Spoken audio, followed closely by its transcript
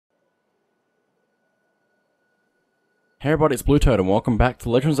Hey everybody, it's BlueToad and welcome back to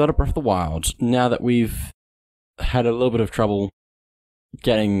Legend of Zelda Breath of the Wild. Now that we've had a little bit of trouble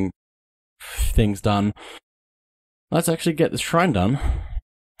getting things done, let's actually get this shrine done,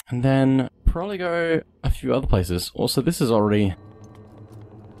 and then probably go a few other places. Also, this is already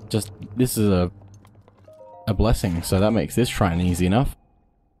this is a blessing, so that makes this shrine easy enough.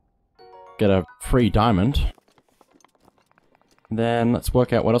 Get a free diamond. Then let's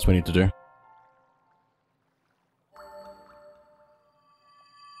work out what else we need to do.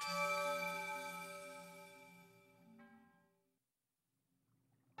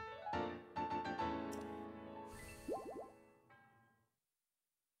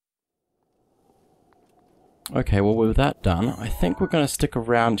 Okay, well with that done, I think we're going to stick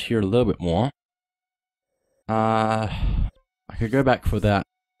around here a little bit more. I could go back for that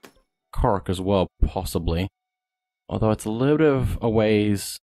Korok as well, possibly. Although it's a little bit of a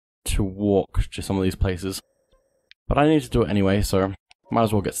ways to walk to some of these places. But I need to do it anyway, so might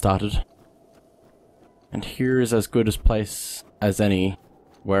as well get started. And here is as good a place as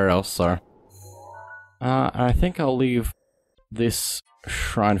anywhere else, so... and I think I'll leave this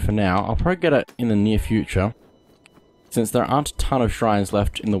shrine for now. I'll probably get it in the near future, since there aren't a ton of shrines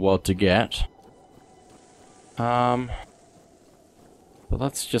left in the world to get. But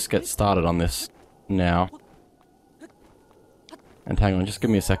let's just get started on this now. And hang on, just give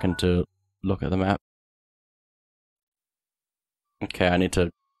me a second to look at the map. Okay, I need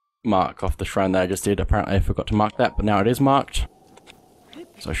to mark off the shrine that I just did. Apparently I forgot to mark that, but now it is marked.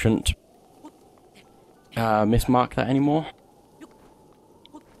 So I shouldn't mismark that anymore.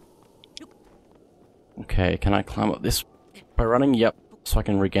 Okay, can I climb up this by running? Yep, so I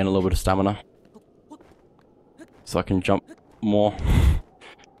can regain a little bit of stamina. So I can jump more.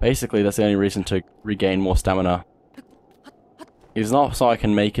 Basically, that's the only reason to regain more stamina. It's not so I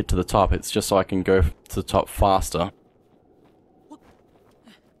can make it to the top, it's just so I can go to the top faster.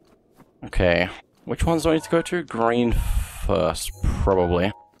 Okay, which ones do I need to go to? Green first,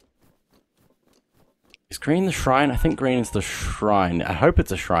 probably. Is green the shrine? I think green is the shrine. I hope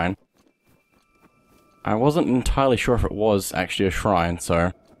it's a shrine. I wasn't entirely sure if it was actually a shrine,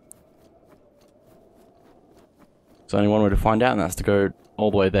 so... There's only one way to find out, and that's to go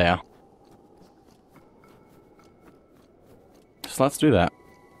all the way there. So let's do that.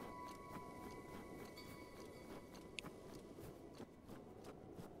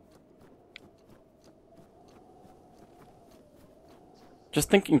 Just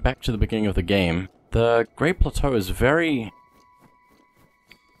thinking back to the beginning of the game, the Great Plateau is very...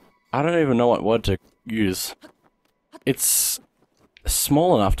 I don't even know what word to use. It's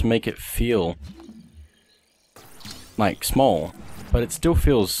small enough to make it feel like small, but it still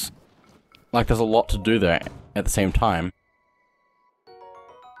feels like there's a lot to do there at the same time.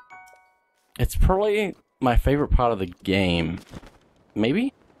 It's probably my favorite part of the game.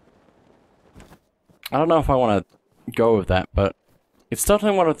 Maybe? I don't know if I want to go with that, but it's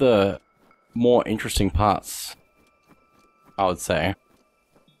definitely one of the more interesting parts, I would say.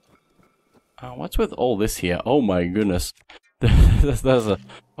 What's with all this here? Oh my goodness. there's a...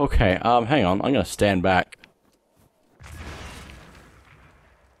 Okay, hang on. I'm gonna stand back.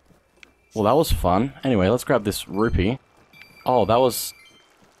 Well, that was fun. Anyway, let's grab this rupee. Oh, that was...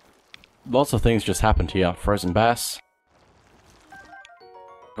 Lots of things just happened here. Frozen bass.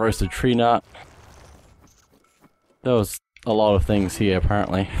 Roasted tree nut. There was a lot of things here,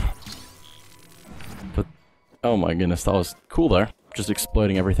 apparently. But... Oh my goodness, that was cool though. Just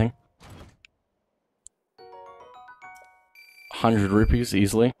exploding everything. 100 rupees,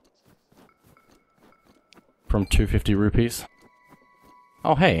 easily. From 250 rupees.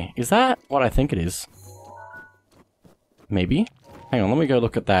 Oh hey, is that what I think it is? Maybe? Hang on, let me go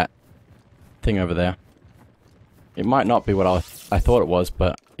look at that thing over there. It might not be what I thought it was,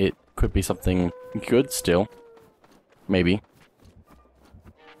 but it could be something good still. Maybe.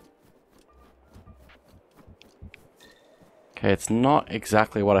 Okay, it's not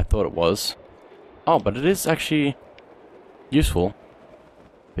exactly what I thought it was. Oh, but it is actually... useful,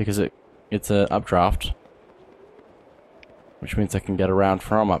 because it's an updraft, which means I can get around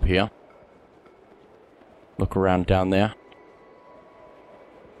from up here. Look around down there.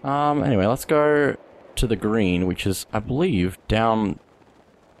 Anyway, let's go to the green, which is, I believe, down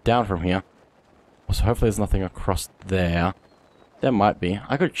from here. So hopefully there's nothing across there. There might be.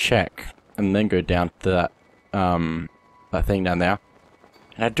 I could check and then go down to that that thing down there.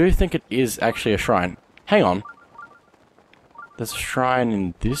 And I do think it is actually a shrine. Hang on. There's a shrine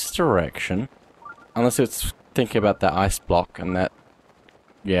in this direction. Unless it's thinking about that ice block and that...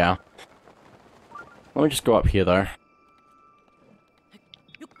 Yeah. Let me just go up here though.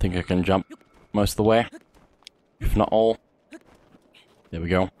 Think I can jump most of the way. if not all. There we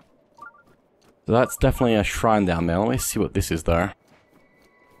go. So that's definitely a shrine down there. Let me see what this is, though.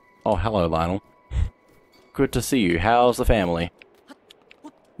 Oh, hello, Lionel. Good to see you. How's the family?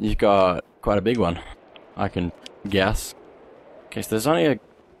 You've got quite a big one, I can guess. Okay, so there's only a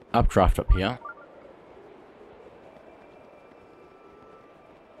updraft up here.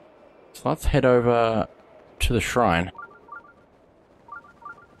 So let's head over to the shrine.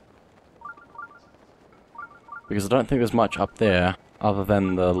 Because I don't think there's much up there other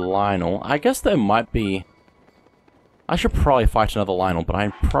than the Lionel. I guess there might be... I should probably fight another Lionel, but I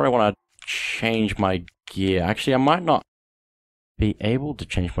probably want to change my gear. Actually, I might not be able to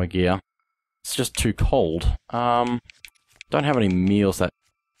change my gear. It's just too cold. Don't have any meals that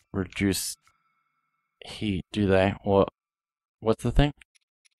reduce heat, do they? Or what's the thing?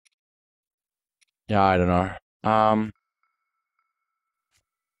 Yeah, I don't know.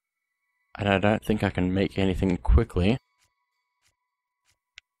 And I don't think I can make anything quickly.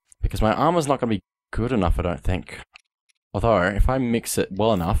 Because my armor's not going to be good enough, I don't think. Although, if I mix it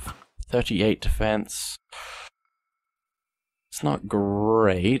well enough, 38 defense... It's not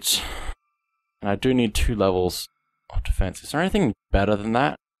great. And I do need 2 levels of defense. Is there anything better than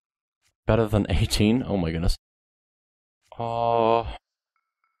that? Better than 18? Oh my goodness. Oh...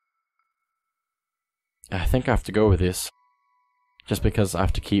 I think I have to go with this. Just because I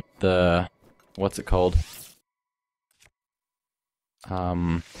have to keep the... What's it called?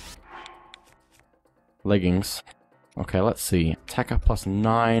 Leggings. Okay, let's see. Attack up plus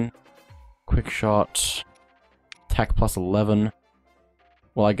 9. Quick shot. Attack plus 11.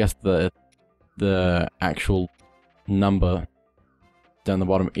 Well, I guess the actual number down the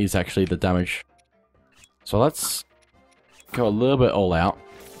bottom is actually the damage. So let's go a little bit all out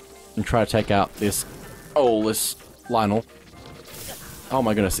and try to take out this Lionel. Oh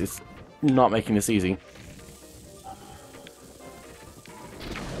my goodness, it's not making this easy.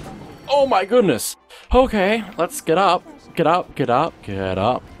 Oh my goodness! Okay, let's get up. Get up, get up, get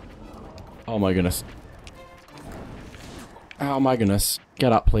up. Oh my goodness. Oh my goodness.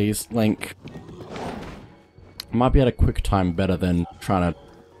 Get up, please, Link. Might be at a quick time better than trying to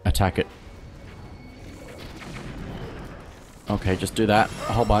attack it. Okay, just do that.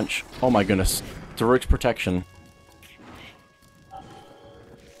 A whole bunch. Oh my goodness. Daruk's protection.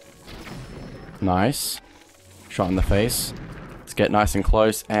 Nice. Shot in the face. Let's get nice and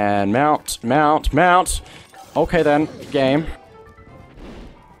close and mount, mount, mount. Okay then, game.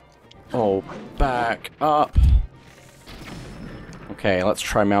 Oh, back up. Okay, let's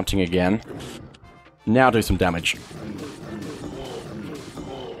try mounting again. Now do some damage.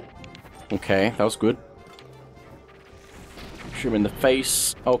 Okay, that was good. Shoot him in the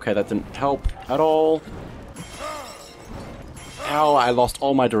face. Okay, that didn't help at all. Ow, I lost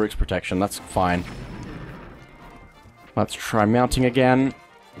all my Daruk's protection. That's fine. Let's try mounting again.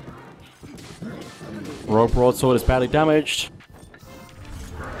 Rogue broadsword is badly damaged.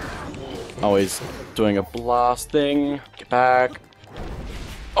 Oh, he's doing a blast thing. Get back.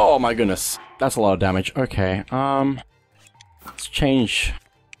 Oh my goodness. That's a lot of damage. Okay, let's change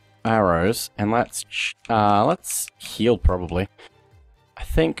arrows and let's heal probably. I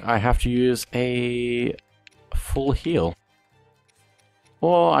think I have to use a full heal.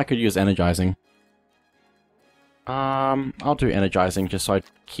 Or I could use energizing. I'll do energizing just so I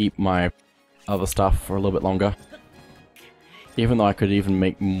keep my other stuff for a little bit longer. Even though I could even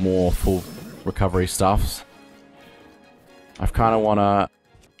make more full recovery stuffs. I kind of want to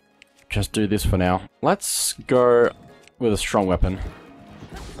just do this for now. Let's go with a strong weapon.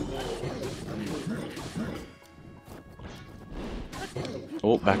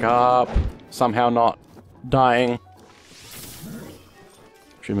 Oh, back up. Somehow not dying.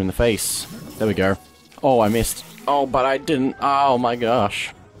 Shoot him in the face. There we go. Oh, I missed. Oh, but I didn't. Oh my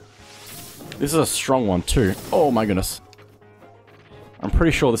gosh. This is a strong one too. Oh my goodness. I'm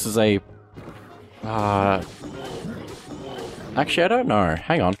pretty sure this is a... Actually, I don't know.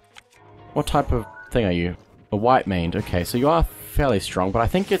 Hang on. What type of thing are you? A white maned. Okay, so you are fairly strong, but I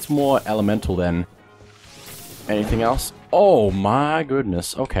think it's more elemental than anything else. Oh my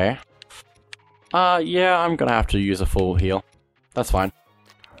goodness. Okay. Yeah, I'm gonna have to use a full heal. That's fine.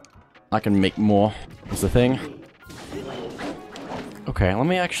 I can make more, is the thing. Okay, let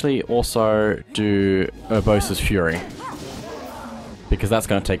me actually also do Urbosa's Fury. Because that's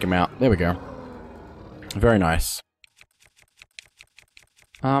going to take him out. There we go. Very nice.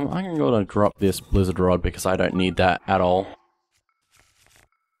 I'm going to drop this Blizzard Rod because I don't need that at all.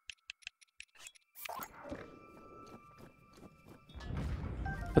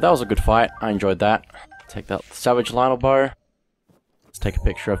 But that was a good fight. I enjoyed that. Take that Savage Lionel bow. Let's take a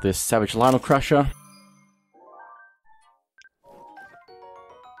picture of this Savage Lionel Crusher.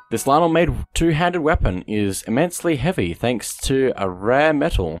 This Lionel-made two-handed weapon is immensely heavy thanks to a rare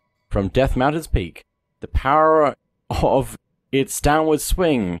metal from Death Mountain's peak. The power of its downward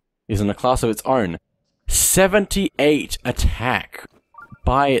swing is in a class of its own. 78 attack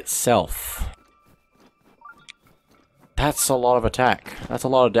by itself. That's a lot of attack. That's a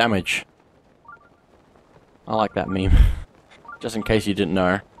lot of damage. I like that meme. Just in case you didn't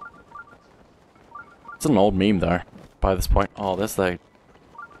know. It's an old meme though, by this point. Oh, there's the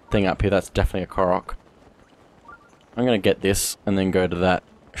thing up here. That's definitely a Korok. I'm gonna get this and then go to that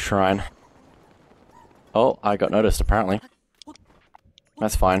shrine. Oh, I got noticed apparently.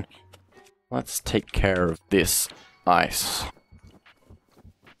 That's fine. Let's take care of this ice.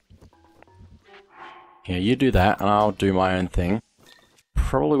 Yeah, you do that and I'll do my own thing.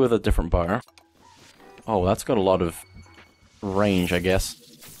 Probably with a different bow. Oh, that's got a lot of range, I guess.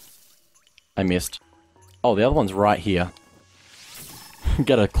 I missed. Oh, the other one's right here.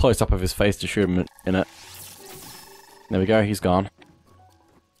 Get a close-up of his face to shoot him in it. There we go, he's gone.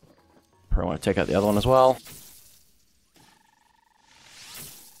 Probably want to take out the other one as well.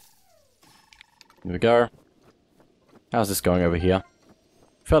 There we go. How's this going over here?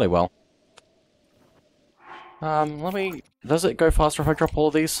 Fairly well. Let me... Does it go faster if I drop all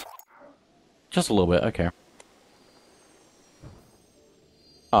of these? Just a little bit, okay.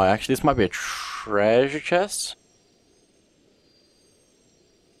 Oh, actually, this might be a treasure chest?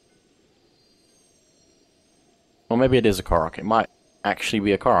 Or maybe it is a Korok. It might actually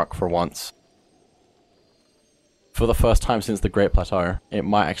be a Korok for once. For the first time since the Great Plateau, it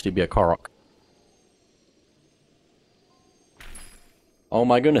might actually be a Korok. Oh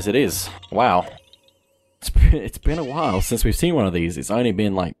my goodness, it is. Wow. It's been a while since we've seen one of these. It's only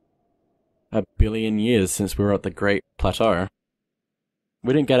been like a billion years since we were at the Great Plateau.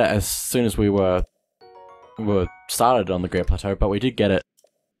 We didn't get it as soon as we were started on the Great Plateau, but we did get it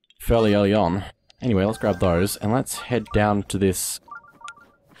fairly early on. Anyway, let's grab those, and let's head down to this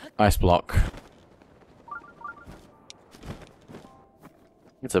ice block.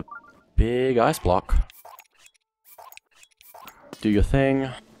 It's a big ice block. Do your thing.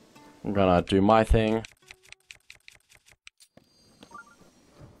 I'm gonna do my thing.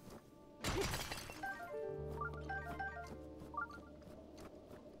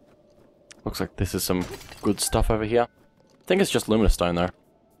 Looks like this is some good stuff over here. I think it's just Luminous Stone though.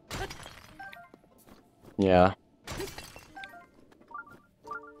 Yeah.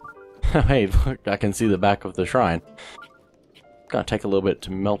 Hey, look, I can see the back of the shrine. Gonna take a little bit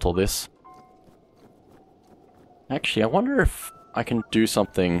to melt all this. Actually, I wonder if I can do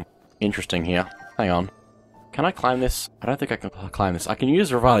something interesting here. Hang on. Can I climb this? I don't think I can climb this. I can use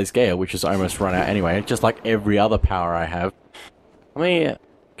Revali's Gale, which is almost run out anyway, just like every other power I have. Let me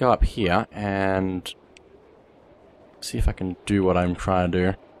go up here and see if I can do what I'm trying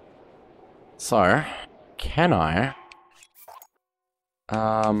to do. So, can I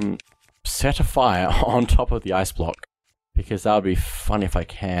set a fire on top of the ice block? Because that would be fun if I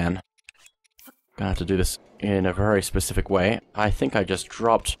can. Gonna have to do this in a very specific way. I think I just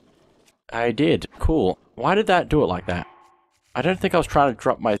dropped... I did. Cool. Why did that do it like that? I don't think I was trying to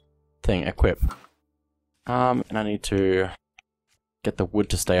drop my thing, equip. And I need to get the wood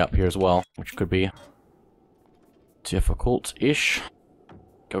to stay up here as well, which could be difficult-ish.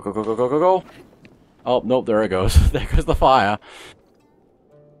 Go, go, go, go, go, go, go! Oh, nope, there it goes. There goes the fire.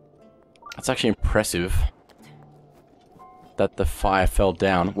 That's actually impressive that the fire fell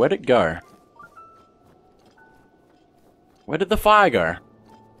down. Where'd it go? Where did the fire go?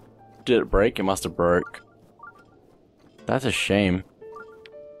 Did it break? It must have broke. That's a shame.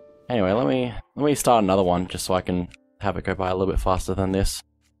 Anyway, let me start another one just so I can have it go by a little bit faster than this.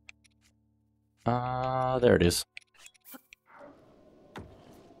 There it is.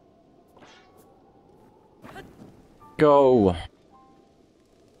 Go!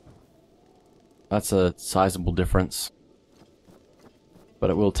 That's a sizable difference.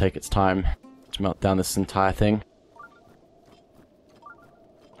 But it will take its time to melt down this entire thing.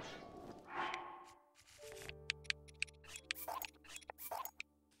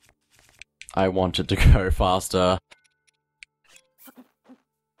 I want it to go faster.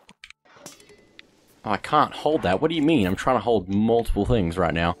 Oh, I can't hold that. What do you mean? I'm trying to hold multiple things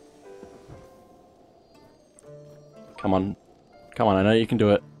right now. Come on. Come on, I know you can do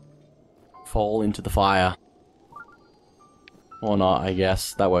it. Fall into the fire. Or not, I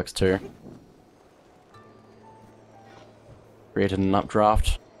guess. That works too. Created an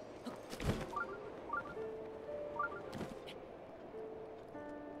updraft.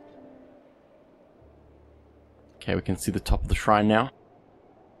 Okay, we can see the top of the shrine now.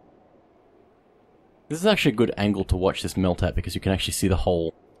 This is actually a good angle to watch this melt at because you can actually see the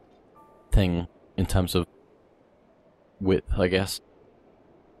hole thing in terms of width, I guess.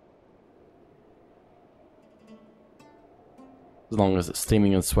 As long as it's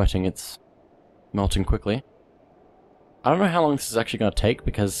steaming and sweating, it's melting quickly. I don't know how long this is actually going to take,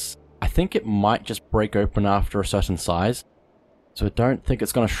 because I think it might just break open after a certain size. So I don't think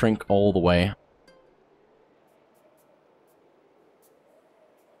it's going to shrink all the way.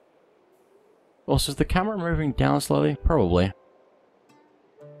 Also, is the camera moving down slowly? Probably.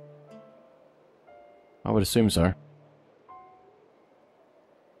 I would assume so.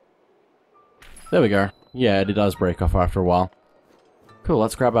 There we go. Yeah, it does break off after a while. Cool,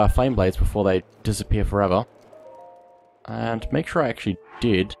 let's grab our flame blades before they disappear forever. And make sure I actually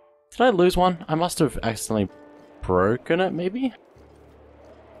did. Did I lose one? I must have accidentally broken it, maybe?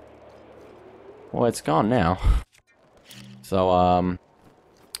 Well, it's gone now. So,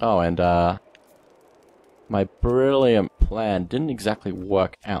 oh, and, my brilliant plan didn't exactly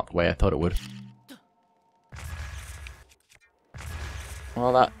work out the way I thought it would.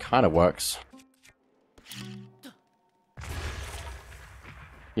 Well, that kind of works.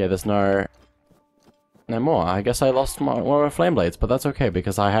 Yeah, there's no more. I guess I lost one of my flame blades, but that's okay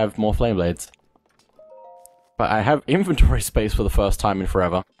because I have more flame blades. But I have inventory space for the first time in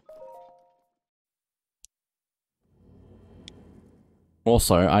forever.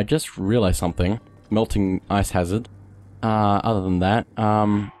 Also, I just realized something. Melting ice hazard. Other than that,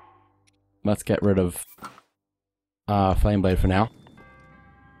 let's get rid of flame blade for now.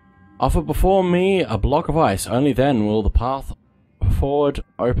 Offer before me a block of ice. Only then will the path forward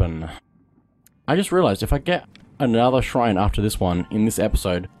open. I just realized if I get another shrine after this one in this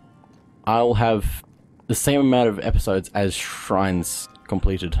episode, I'll have the same amount of episodes as shrines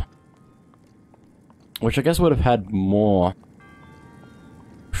completed. Which I guess would have had more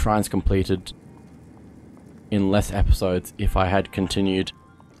shrines completed in less episodes if I had continued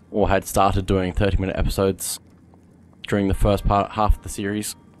or had started doing 30-minute episodes during the first half of the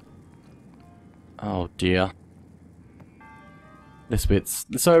series. Oh dear. This bit's...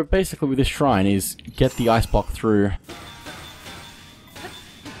 So basically with this shrine is get the ice block through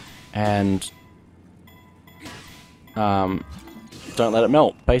and don't let it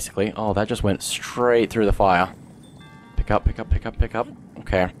melt, basically. Oh, that just went straight through the fire. Pick up, pick up, pick up, pick up.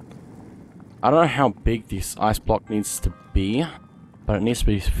 Okay. I don't know how big this ice block needs to be, but it needs to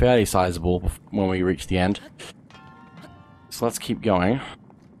be fairly sizable when we reach the end. So let's keep going.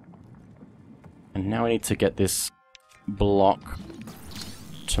 And now we need to get this block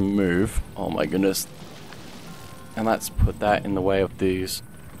to move. Oh my goodness. And let's put that in the way of these.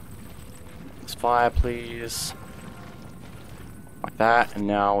 This fire, please. Like that. And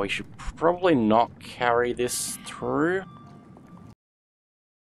now we should probably not carry this through.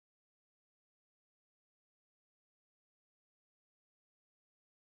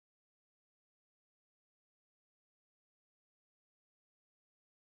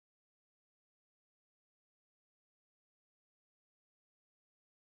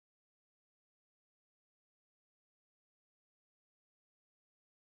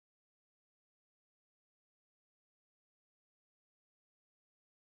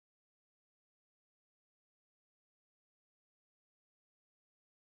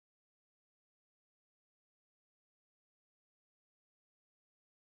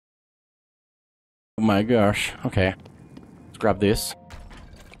 Oh my gosh. Okay. Let's grab this.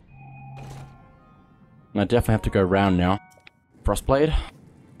 And I definitely have to go round now. Frostblade.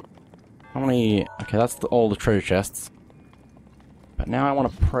 How many... Okay, that's all the treasure chests. But now I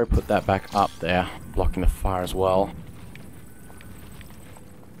want to probably put that back up there, blocking the fire as well.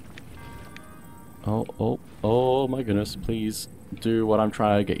 Oh my goodness, please do what I'm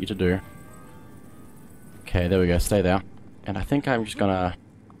trying to get you to do. Okay, there we go, stay there. And I think I'm just gonna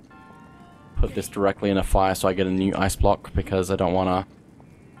put this directly in a fire so I get a new ice block, because I don't wanna...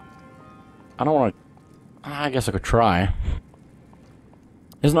 I guess I could try.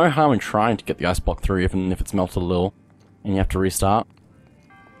 There's no harm in trying to get the ice block through, even if it's melted a little, and you have to restart.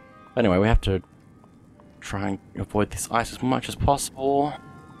 Anyway, we have to try and avoid this ice as much as possible.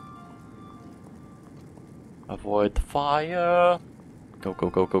 Avoid the fire. Go, go,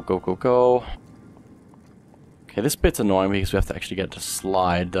 go, go, go, go, go. Okay, this bit's annoying because we have to actually get it to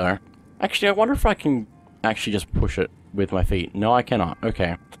slide, though. Actually, I wonder if I can actually just push it with my feet. No, I cannot.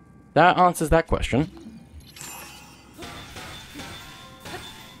 Okay. That answers that question.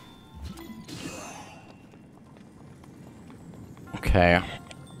 Okay.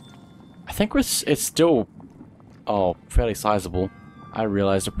 I think it's still... Oh, fairly sizable. I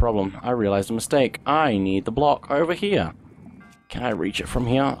realized a problem. I realized a mistake. I need the block over here. Can I reach it from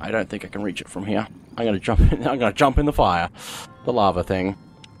here? I don't think I can reach it from here. I'm gonna jump in. I'm gonna jump in the fire. The lava thing.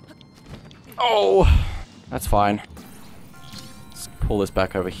 Oh! That's fine. Let's pull this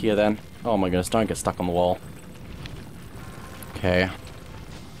back over here then. Oh my goodness, don't get stuck on the wall. Okay.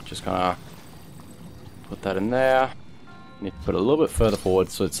 Just gonna put that in there. Need to put it a little bit further forward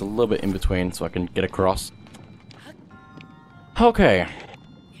so it's a little bit in between so I can get across. Okay.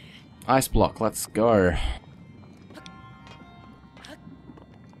 Ice block, let's go.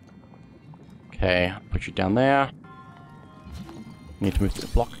 Okay, put you down there. Need to move to the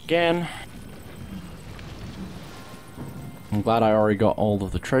block again. I'm glad I already got all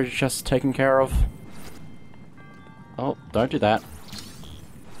of the treasure chests taken care of. Oh, don't do that.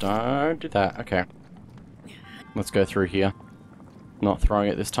 Don't do that. Okay. Let's go through here. Not throwing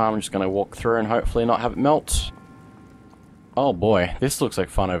it this time, I'm just going to walk through and hopefully not have it melt. Oh boy, this looks like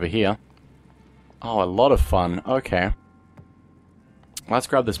fun over here. Oh, a lot of fun. Okay. Let's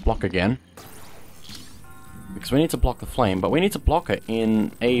grab this block again. Because we need to block the flame, but we need to block it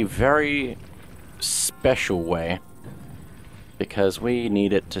in a very special way. Because we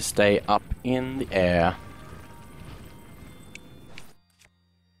need it to stay up in the air.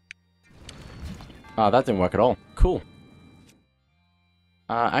 Ah, that didn't work at all. Cool.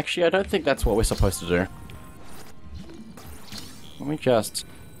 Actually, I don't think that's what we're supposed to do. Let me just...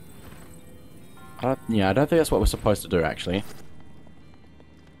 yeah, I don't think that's what we're supposed to do, actually.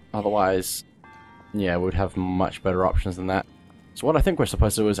 Otherwise, yeah, we'd have much better options than that. So what I think we're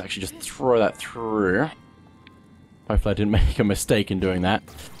supposed to do is actually just throw that through. Hopefully I didn't make a mistake in doing that.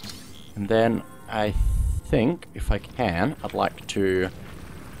 And then I think, if I can, I'd like to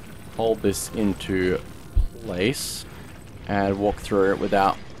hold this into place and walk through it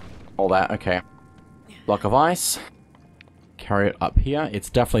without all that. Okay. Block of ice. Carry it up here. It's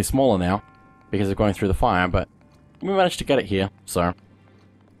definitely smaller now because of going through the fire, but we managed to get it here, so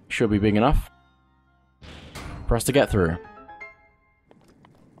should be big enough for us to get through.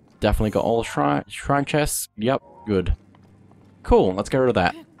 Definitely got all the shrine chests. Yep, good. Cool, let's get rid of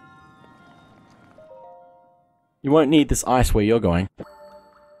that. You won't need this ice where you're going.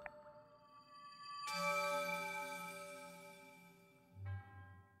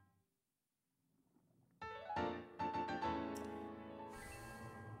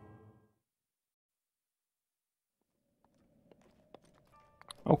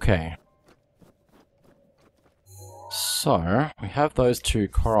 Okay. So, we have those two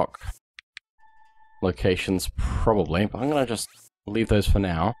Korok locations probably, but I'm gonna just leave those for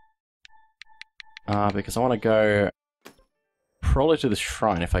now. Because I want to go probably to the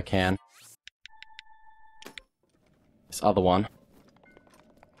shrine if I can. This other one.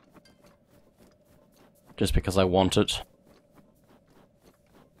 Just because I want it.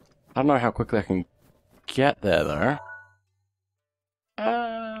 I don't know how quickly I can get there though.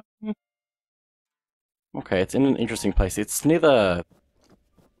 Okay, it's in an interesting place. It's near the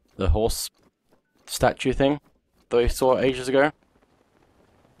horse statue thing that we saw ages ago.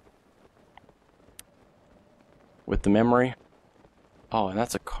 With the memory. Oh, and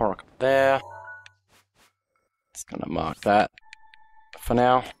that's a Korok there. Just gonna mark that for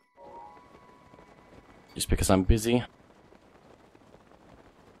now. Just because I'm busy.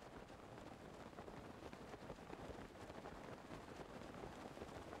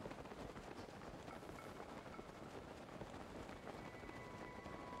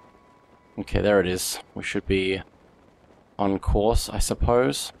 Okay, there it is. We should be on course, I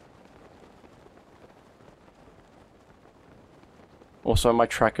suppose. Also, my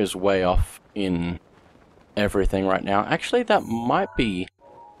tracker's way off in everything right now. Actually, that might be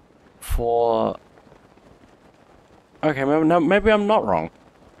for... Okay, maybe, no, maybe I'm not wrong.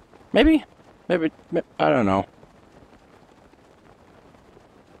 Maybe, I don't know.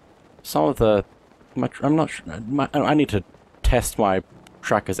 Some of the... I'm not sure. I need to test my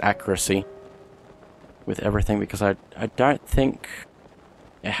tracker's accuracy with everything because I don't think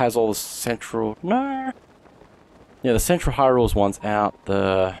it has all the central... No! Yeah, the Central Hyrule's one's out,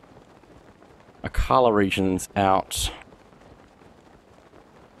 the Akala region's out.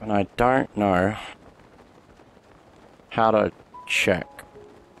 And I don't know how to check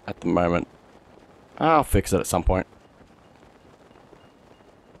at the moment. I'll fix it at some point.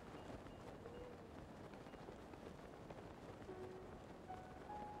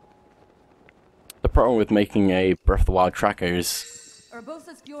 The problem with making a Breath of the Wild tracker is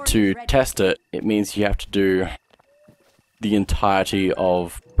to test it, it means you have to do the entirety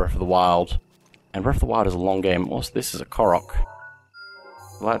of Breath of the Wild. And Breath of the Wild is a long game. Also, this is a Korok.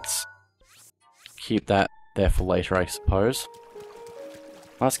 Let's keep that there for later, I suppose.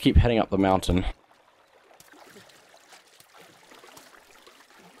 Let's keep heading up the mountain.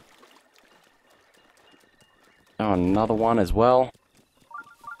 Oh, another one as well.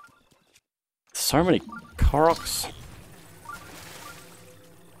 so many Koroks.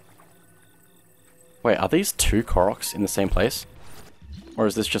 Wait, are these two Koroks in the same place? Or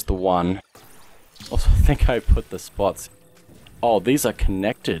is this just the one? Also, I think I put the spots... Oh, these are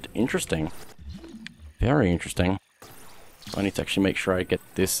connected. Interesting. Very interesting. I need to actually make sure I get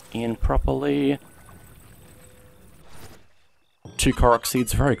this in properly. Two Korok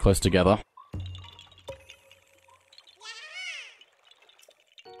seeds very close together.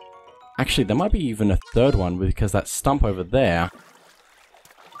 Actually, there might be even a third one because that stump over there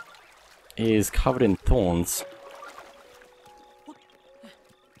is covered in thorns.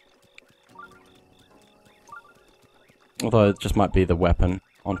 Although it just might be the weapon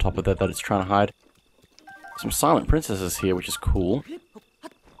on top of that it's trying to hide. Some silent princesses here, which is cool.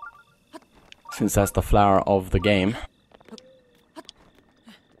 Since that's the flower of the game.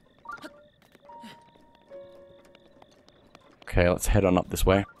 Okay, let's head on up this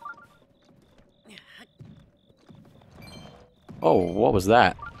way. Oh, what was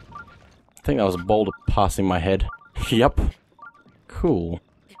that? I think that was a boulder passing my head. Yup. Cool.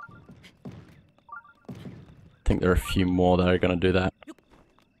 I think there are a few more that are going to do that.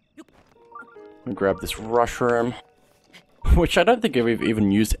 I'll grab this rushroom. Which I don't think I've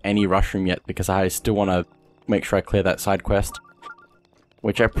even used any rushroom yet because I still want to make sure I clear that side quest.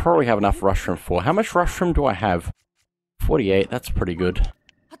 Which I probably have enough rushroom for. How much rushroom do I have? 48, that's pretty good.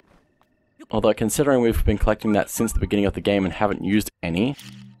 Although considering we've been collecting that since the beginning of the game and haven't used any,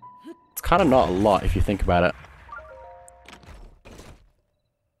 it's kind of not a lot if you think about it.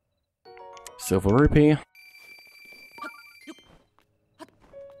 Silver rupee. I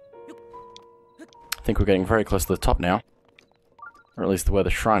think we're getting very close to the top now. Or at least where the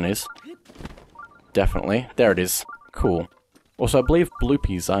shrine is. Definitely. There it is. Cool. Also, I believe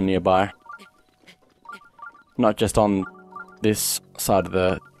bloopies are nearby. Not just on this side of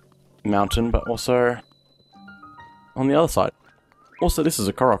the mountain, but also on the other side. Also, this is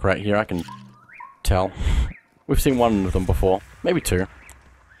a Korok right here, I can tell. We've seen one of them before. Maybe two.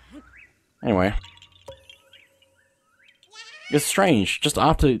 Anyway. It's strange. Just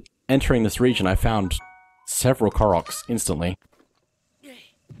after entering this region, I found several Koroks instantly.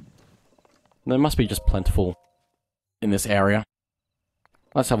 They must be just plentiful in this area.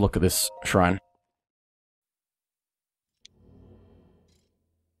 Let's have a look at this shrine.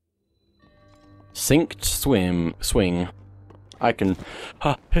 Synced swing. I can...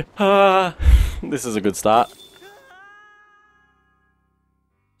 This is a good start.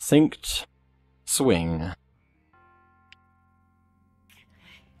 Synced swing.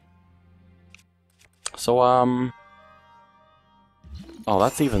 So, oh,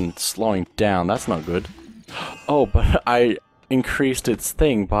 that's even slowing down. That's not good. Oh, but I increased its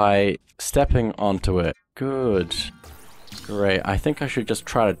thing by stepping onto it. Good. Great. I think I should just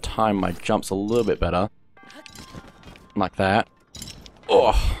try to time my jumps a little bit better. Like that.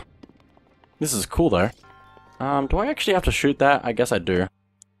 Oh! This is cool, though. Do I actually have to shoot that? I guess I do.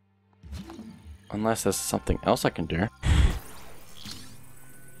 Unless there's something else I can do.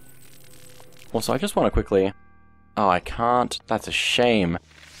 Also, I just want to quickly... Oh, I can't. That's a shame.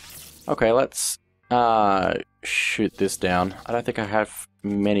 Okay, let's shoot this down. I don't think I have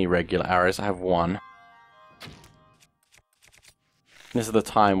many regular arrows. I have one. This is the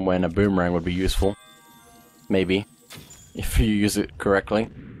time when a boomerang would be useful. Maybe. If you use it correctly.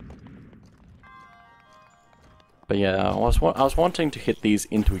 But yeah, I was wanting to hit these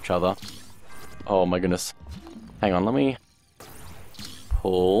into each other. Oh my goodness. Hang on, let me...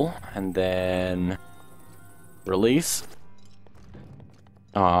 pull, and then... release.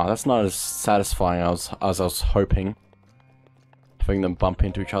 Ah, that's not as satisfying as I was hoping. Having them bump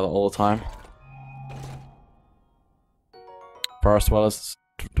into each other all the time. Forest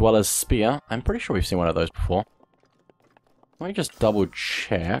Dweller's Spear. I'm pretty sure we've seen one of those before. Let me just double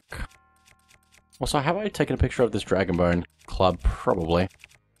check. Also, have I taken a picture of this Dragonbone club? Probably.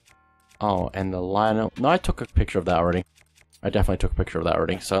 Oh, and the Lionel... No, I took a picture of that already. I definitely took a picture of that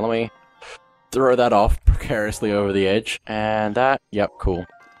already. So let me throw that off precariously over the edge. And that... Yep, cool.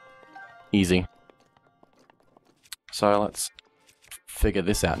 Easy. So let's figure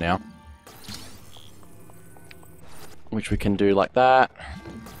this out now. Which we can do like that.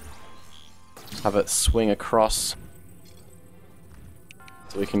 Have it swing across.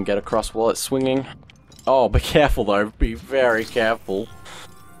 So we can get across while it's swinging. Oh, be careful though. Be very careful.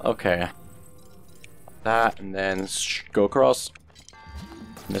 Okay. That, and then go across.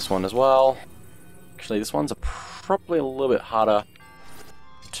 And this one as well. Actually, this one's probably a little bit harder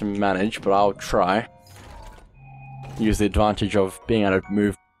to manage, but I'll try. Use the advantage of being able to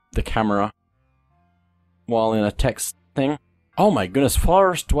move the camera while in a text thing. Oh my goodness,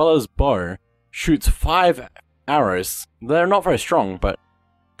 Forest Dweller's Bow. shoots 5 arrows. They're not very strong, but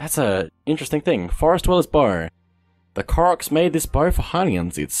that's a interesting thing. Forest Dweller's Bow. The Koroks made this bow for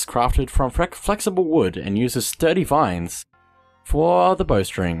Hylians. It's crafted from flexible wood and uses sturdy vines for the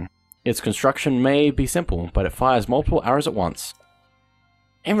bowstring. Its construction may be simple, but it fires multiple arrows at once.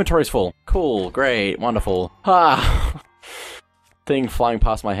 Inventory's full. Cool, great, wonderful. Ha! Thing flying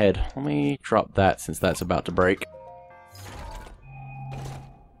past my head. Let me drop that since that's about to break.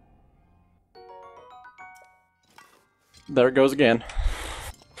 There it goes again.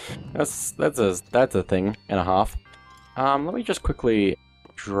 That's a thing and a half. Let me just quickly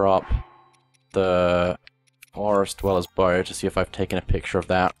drop the Forest Dweller's Bow to see if I've taken a picture of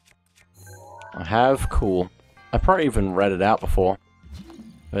that. I have, cool. I probably even read it out before,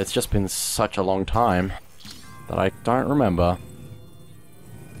 but it's just been such a long time that I don't remember.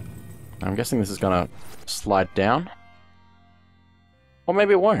 I'm guessing this is gonna slide down. Or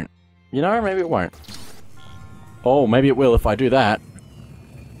maybe it won't. You know, maybe it won't. Oh, maybe it will if I do that.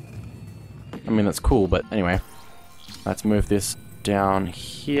 I mean, that's cool, but anyway. Let's move this down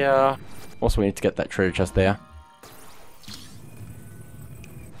here. Also, we need to get that treasure chest there.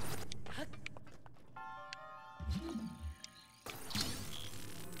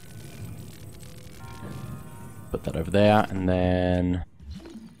 Put that over there, and then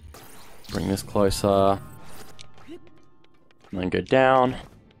bring this closer. And then go down.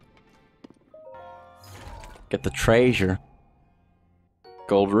 Get the treasure.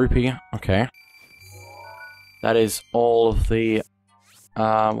 Gold rupee, okay. That is all of the,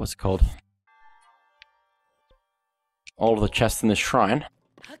 what's it called? All of the chests in this shrine.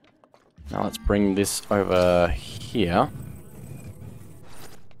 Now let's bring this over here.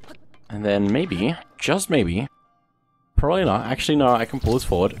 And then maybe, just maybe, probably not, actually no, I can pull this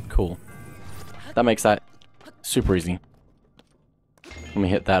forward, cool. That makes that super easy. Let me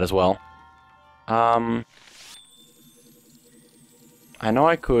hit that as well. I know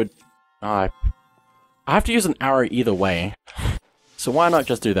I could, I have to use an arrow either way, so why not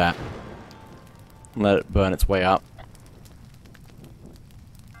just do that? And let it burn its way up.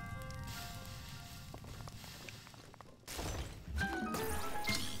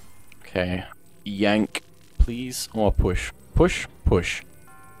 Okay, yank, please, or push. Push, push,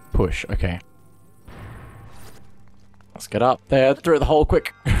 push, okay. Let's get up there, through the hole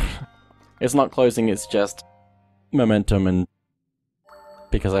quick. It's not closing, it's just momentum and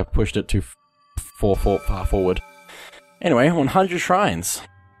because I pushed it too far forward. Anyway, 100 shrines.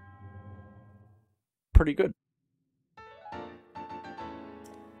 Pretty good.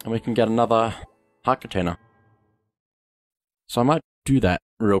 And we can get another heart container. So I might do that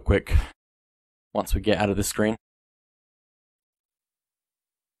real quick once we get out of this screen.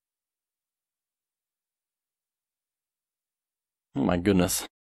 Oh my goodness.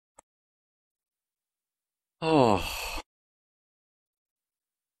 Oh.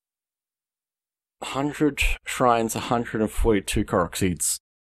 100 shrines, 142 Korok seeds.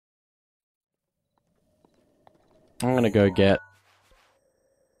 I'm gonna go get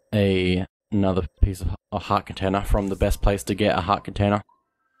another piece of a heart container from the best place to get a heart container.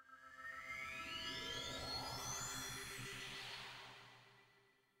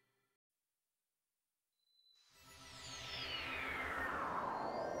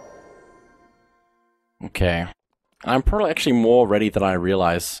 Okay. I'm probably actually more ready than I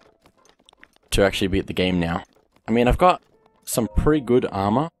realize to actually beat the game now. I mean, I've got some pretty good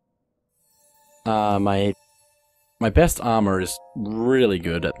armor. My best armor is really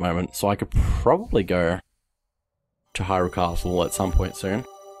good at the moment, so I could probably go to Hyrule Castle at some point soon.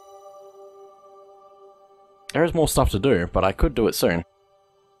 There is more stuff to do, but I could do it soon.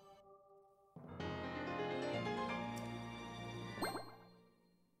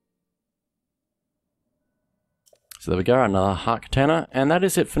 So there we go, another heart container, and that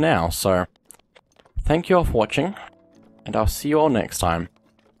is it for now, so thank you all for watching, and I'll see you all next time.